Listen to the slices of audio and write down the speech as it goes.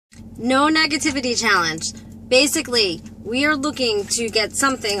No negativity challenge. Basically, we are looking to get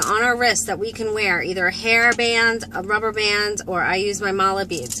something on our wrist that we can wear, either a hair band, a rubber band, or I use my mala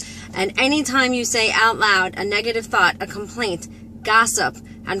beads. And anytime you say out loud a negative thought, a complaint, gossip,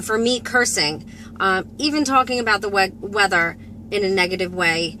 and for me, cursing, even talking about the weather in a negative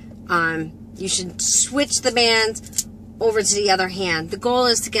way, you should switch the band over to the other hand. The goal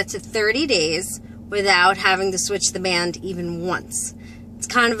is to get to 30 days without having to switch the band even once. It's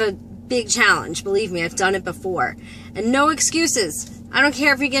kind of a big challenge, believe me, I've done it before. And no excuses. I don't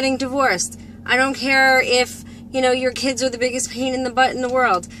care if you're getting divorced. I don't care if, your kids are the biggest pain in the butt in the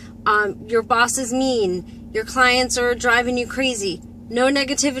world. Your boss is mean. Your clients are driving you crazy. No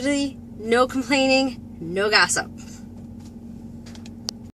negativity, no complaining, no gossip.